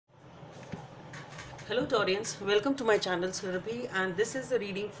Hello Taurians, welcome to my channel Surabhi, and this is the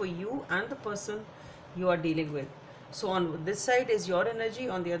reading for you and the person you are dealing with. So on this side is your energy,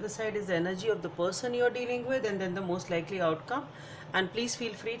 on the other side is the energy of the person you are dealing with, and then the most likely outcome. And please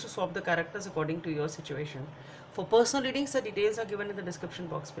feel free to swap the characters according to your situation. For personal readings, the details are given in the description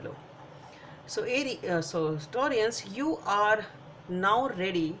box below. So Taurians, you are now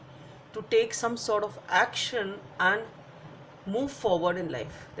ready to take some sort of action and move forward in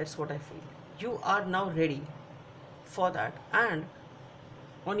life. That's what I feel. You are now ready for that. And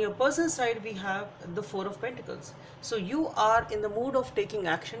on your person side, we have the Four of Pentacles. So you are in the mood of taking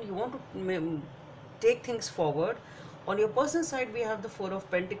action. You want to take things forward. On your person side, we have the Four of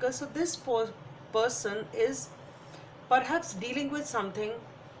Pentacles. So this person is perhaps dealing with something.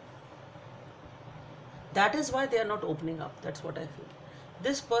 That is why they are not opening up. That's what I feel.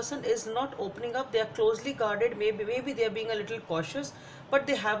 This person is not opening up. They are closely guarded. Maybe they are being a little cautious, but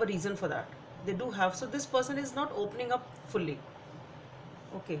they have a reason for that. They do have. So this person is not opening up fully.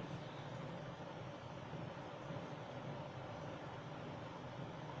 Okay.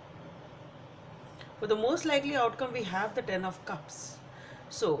 For the most likely outcome, we have the Ten of Cups.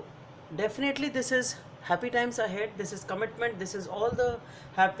 So definitely this is happy times ahead. This is commitment. This is all the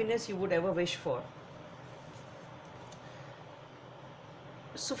happiness you would ever wish for.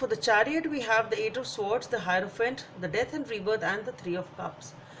 So for the Chariot, we have the Eight of Swords, the Hierophant, the Death and Rebirth, and the Three of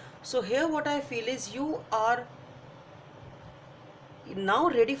Cups. So here what I feel is you are now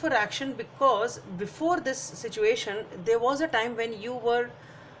ready for action, because before this situation, there was a time when you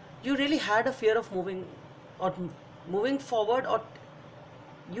really had a fear of moving forward, or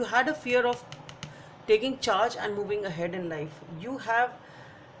you had a fear of taking charge and moving ahead in life. You have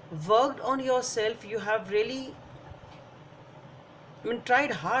worked on yourself. You have really tried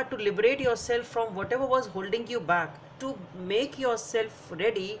hard to liberate yourself from whatever was holding you back, to make yourself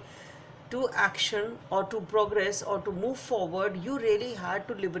ready to action or to progress or to move forward. You really had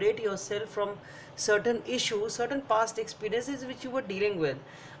to liberate yourself from certain issues, certain past experiences which you were dealing with.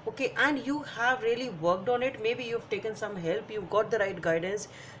 Okay, and you have really worked on it. Maybe you've taken some help, you've got the right guidance,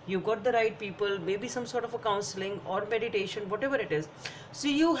 you've got the right people, maybe some sort of a counseling or meditation, whatever it is.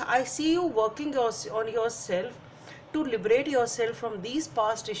 So I see you working on yourself to liberate yourself from these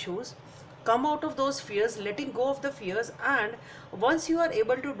past issues, come out of those fears, letting go of the fears. And once you are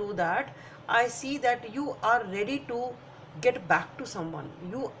able to do that, I see that you are ready to get back to someone.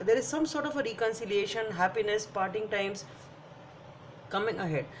 There is some sort of a reconciliation, happiness, parting times coming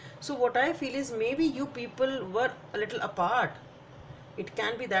ahead. So what I feel is maybe you people were a little apart. It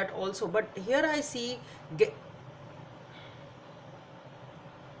can be that also, but here I see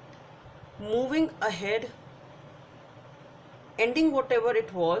moving ahead, ending whatever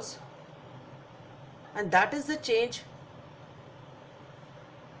it was, and that is the change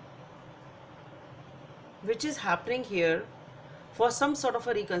which is happening here for some sort of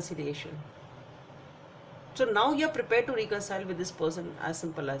a reconciliation. So now you're prepared to reconcile with this person, as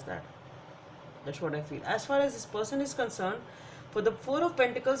simple as that. That's what I feel. As far as this person is concerned, for the Four of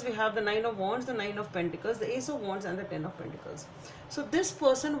Pentacles, we have the Nine of Wands, the Nine of Pentacles, the Ace of Wands, and the Ten of Pentacles. So this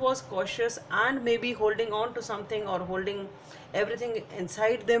person was cautious and maybe holding on to something, or holding everything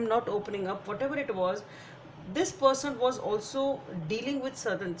inside them, not opening up, whatever it was. This person was also dealing with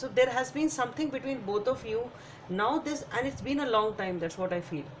certain. So there has been something between both of you now, and it's been a long time. That's what I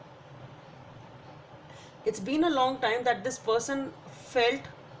feel. It's been a long time that this person felt,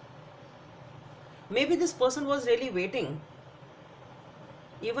 maybe this person was really waiting,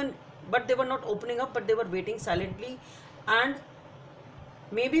 but they were not opening up, but they were waiting silently and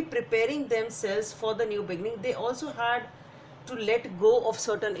maybe preparing themselves for the new beginning. They also had to let go of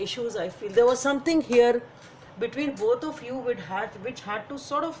certain issues. I feel there was something here between both of you which had to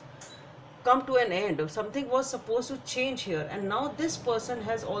sort of come to an end. Something was supposed to change here, and now this person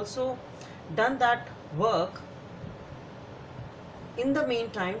has also done that work in the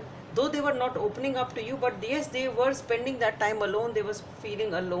meantime. Though they were not opening up to you, but yes, they were spending that time alone. They were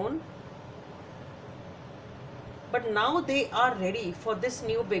feeling alone. But now they are ready for this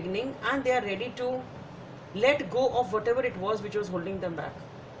new beginning, and they are ready to let go of whatever it was which was holding them back.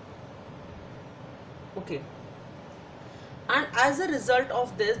 Okay. And as a result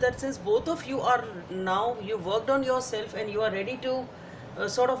of this, that since both of you are now, you worked on yourself and you are ready to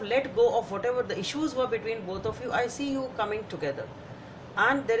sort of let go of whatever the issues were between both of you, I see you coming together.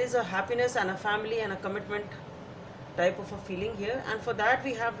 And there is a happiness and a family and a commitment type of a feeling here. And for that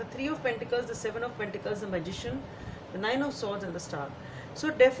we have the Three of Pentacles, the Seven of Pentacles, the Magician, the Nine of Swords, and the Star. So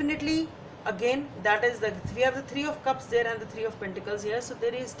definitely, again, that is we have the Three of Cups there and the Three of Pentacles here. So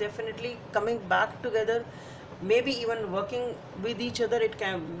there is definitely coming back together, maybe even working with each other. It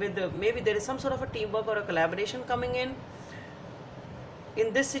can with maybe there is some sort of a teamwork or a collaboration coming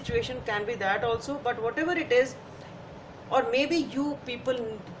in this situation, can be that also. But whatever it is, or maybe you people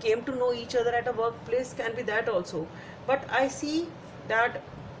came to know each other at a workplace, can be that also. But I see that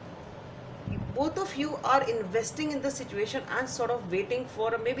both of you are investing in the situation and sort of waiting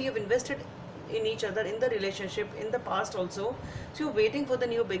for, maybe you've invested in each other in the relationship in the past also, so you're waiting for the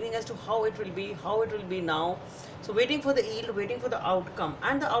new beginning as to how it will be now. So waiting for the yield, waiting for the outcome,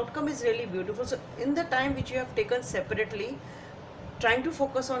 and the outcome is really beautiful. So in the time which you have taken separately, trying to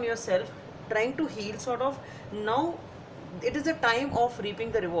focus on yourself, trying to heal sort of, now it is the time of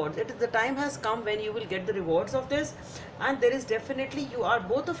reaping the rewards. It is the time has come when you will get the rewards of this. And there is definitely, you are,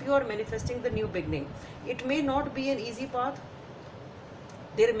 both of you are manifesting the new beginning. It may not be an easy path,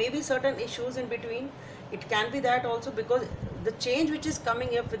 there may be certain issues in between. It can be that also, because the change which is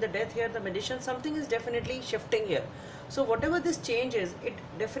coming up with the death here, the magician, something is definitely shifting here. So whatever this change is, it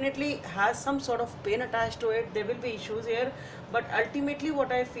definitely has some sort of pain attached to it. There will be issues here, but ultimately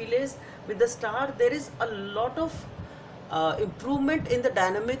what I feel is, with the star, there is a lot of improvement in the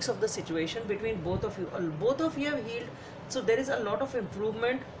dynamics of the situation between both of you. Both of you have healed, so there is a lot of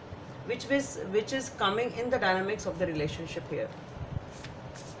improvement which is coming in the dynamics of the relationship here.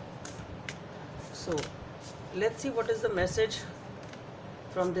 So let's see what is the message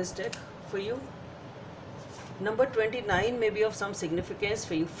from this deck for you. Number 29 may be of some significance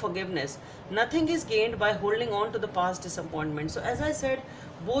for you. Forgiveness. Nothing is gained by holding on to the past disappointment. So as I said,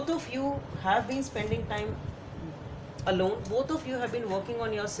 both of you have been spending time alone. Both of you have been working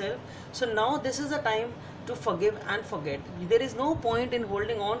on yourself. So now this is the time to forgive and forget. There is no point in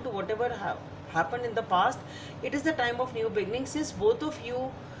holding on to whatever happened in the past. It is the time of new beginning. Since both of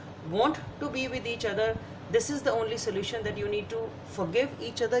you want to be with each other, this is the only solution, that you need to forgive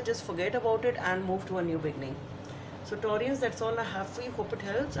each other, just forget about it and move to a new beginning. So Taurians, that's all I have for you. Hope it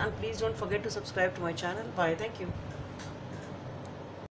helps, and please don't forget to subscribe to my channel. Bye. Thank you.